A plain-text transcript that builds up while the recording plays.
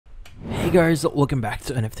Guys, welcome back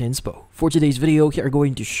to NFT Inspo. For today's video, we are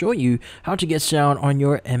going to show you how to get sound on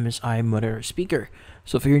your MSI monitor speaker.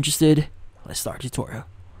 So if you're interested, let's start the tutorial.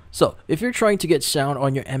 So if you're trying to get sound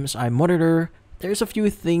on your MSI monitor, there's a few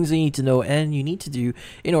things you need to know and you need to do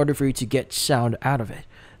in order for you to get sound out of it.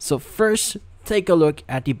 So first, take a look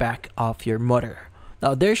at the back of your monitor.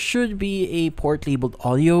 Now there should be a port labeled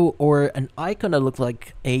audio or an icon that looks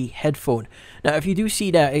like a headphone. Now if you do see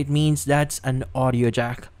that, it means that's an audio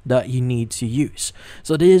jack that you need to use.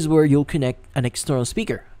 So this is where you'll connect an external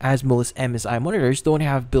speaker, as most MSI monitors don't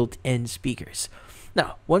have built-in speakers.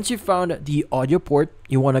 Now once you found the audio port,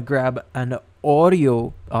 you want to grab an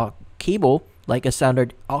audio cable like a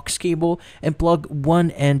standard aux cable and plug one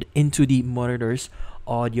end into the monitor's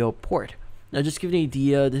audio port. Now just give you an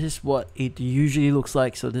idea, this is what it usually looks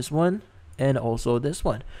like. So this one and also this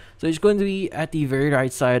one. So it's going to be at the very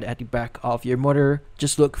right side at the back of your monitor.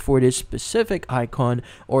 Just look for this specific icon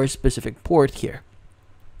or specific port here.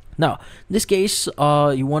 Now in this case,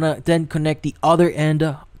 you want to then connect the other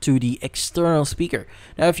end to the external speaker.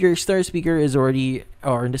 Now if your external speaker is already,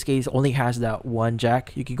 or in this case only has that one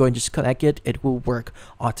jack, you can go and just connect it. It will work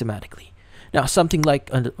automatically. Now something like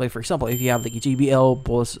for example, if you have like a JBL,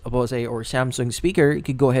 Bose or Samsung speaker, you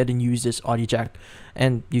could go ahead and use this audio jack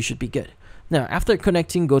and you should be good. Now after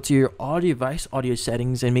connecting, go to your audio device, audio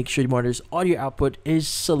settings, and make sure the monitor's audio output is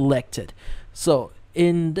selected. So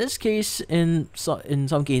in this case, in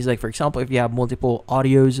some cases, like for example, if you have multiple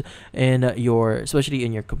audios in especially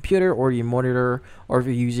in your computer or your monitor, or if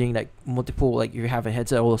you're using like multiple, like you have a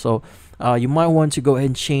headset also, you might want to go ahead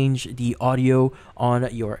and change the audio on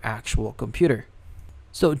your actual computer.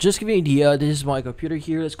 So just give you an idea, this is my computer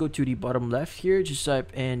here. Let's go to the bottom left here, just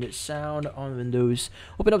type in sound on Windows,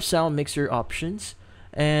 open up sound mixer options,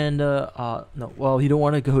 and you don't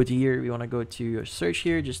want to go to here, you want to go to your search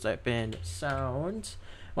here, just type in sound,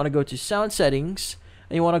 want to go to sound settings,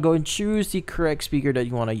 and you want to go and choose the correct speaker that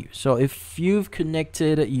you want to use. So if you've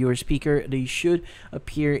connected your speaker, they should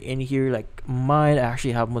appear in here. Like mine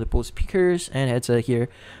actually have multiple speakers and headset here,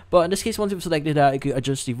 but in this case, once you've selected that, you can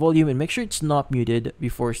adjust the volume and make sure it's not muted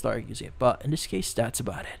before starting using it. But in this case, that's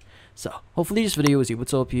about it. So hopefully this video was able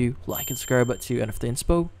to help you. Like and subscribe to NFT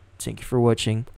Inspo. Thank you for watching.